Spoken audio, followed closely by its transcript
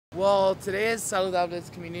Well, today is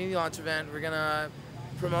Saludable's community launch event. We're gonna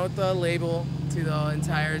promote the label to the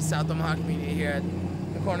entire South Omaha community here at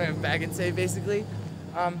the corner of Bag and Save, basically.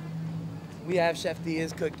 We have Chef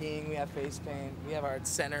Dia's cooking, we have face paint, we have our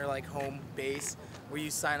center, like, home base where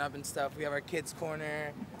you sign up and stuff. We have our kids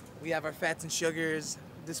corner, we have our fats and sugars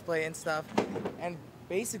display and stuff. And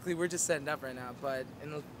basically we're just setting up right now, but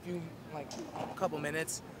in a few, a couple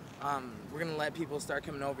minutes, we're gonna let people start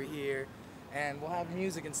coming over here, and we'll have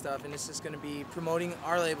music and stuff, and it's just gonna be promoting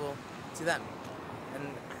our label to them and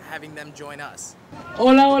having them join us.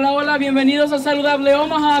 Hola, hola, hola, bienvenidos a Saludable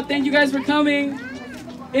Omaha. Thank you guys for coming.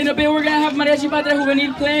 In a bit we're gonna have Mariachi Patria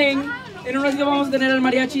Juvenil playing. En un ratito vamos a tener al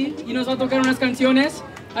mariachi y nos va a tocar unas canciones.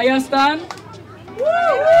 Allá están. ¡Woo!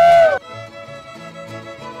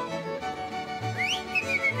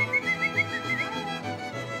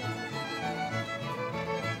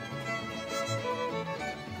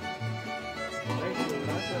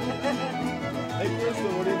 Hey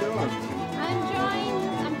Crystal, what are you doing?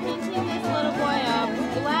 I'm painting this little boy a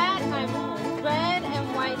black, red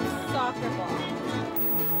and white soccer ball.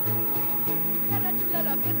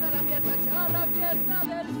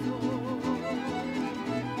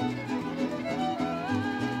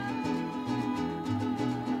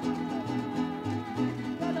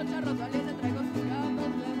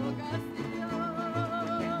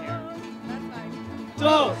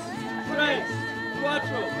 Dos, tres,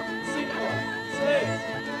 cuatro, cinco, seis.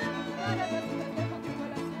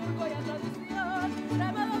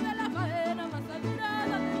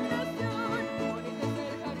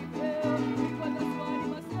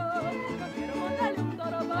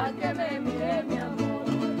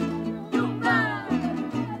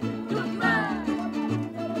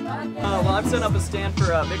 Well, I've set up a stand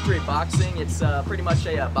for Victory Boxing. It's pretty much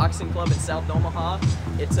a boxing club in South Omaha.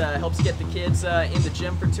 It helps get the kids in the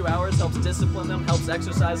gym for 2 hours, helps discipline them, helps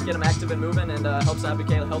exercise, get them active and moving, and helps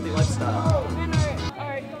advocate a healthy lifestyle. And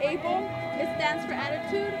our ABLE, it stands for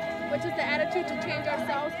attitude, which is the attitude to change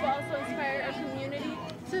ourselves, but also inspire our community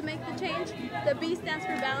to make the change. The B stands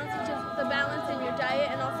for balance, which is the balance in your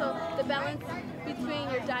diet, and also the balance between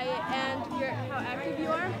your diet and how active you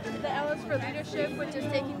are. The L is for leadership, which is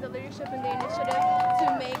taking the leadership and the initiative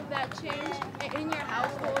to make that change in your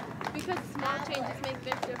household, because small changes make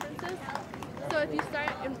big differences. So if you start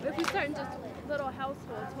in just little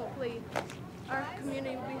households, hopefully our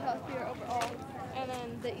community will be healthier overall. And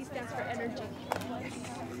then the E stands for energy.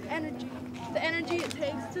 Energy. The energy it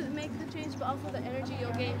takes to make the change, but also the energy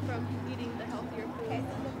you'll gain from eating the healthier food.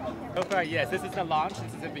 So far, yes, this is the launch,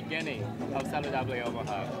 this is the beginning of Saludable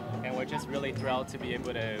Omaha, and we're just really thrilled to be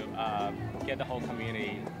able to get the whole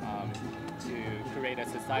community to create a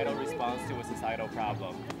societal response to a societal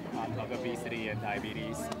problem of obesity and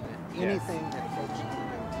diabetes. Anything that folks can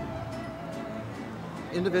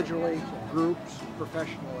do, individually, groups,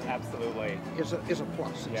 professionally, absolutely, is a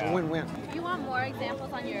plus. It's a win-win. If you want more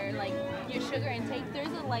examples on your sugar intake, there's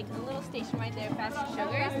a little station right there, Fast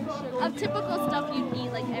Sugars, of typical stuff you'd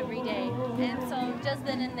eat every day. And so just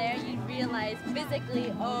then and there, you'd realize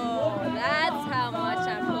physically, oh, that's how much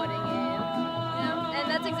I'm putting in. And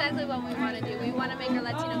that's exactly what we want to do. We want to make our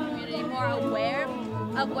Latino community more aware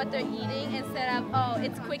of what they're eating instead of, oh,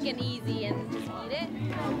 it's quick and easy and just eat it.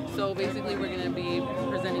 So basically we're going to be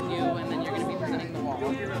presenting you, and then you're going to be presenting the wall.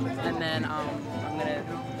 And then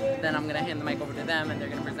I'm gonna hand the mic over to them, and they're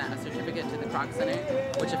going to present a certificate to the Croc Center,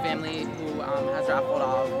 which a family who has raffled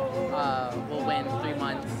off will win 3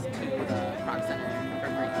 months to the Croc Center for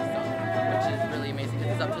free, so, which is really amazing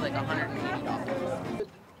because it's up to $180.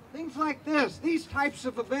 Things like this, these types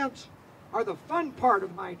of events are the fun part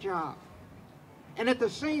of my job. And at the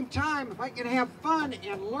same time, if I can have fun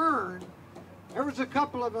and learn, there was a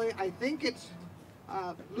couple of, I think it's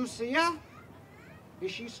Lucia.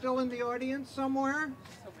 Is she still in the audience somewhere?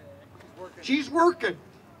 She's working.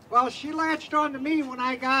 Well, she latched on to me when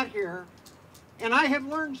I got here, and I have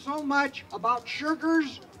learned so much about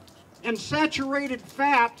sugars and saturated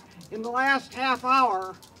fat in the last half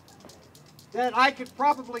hour that I could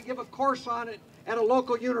probably give a course on it at a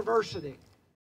local university.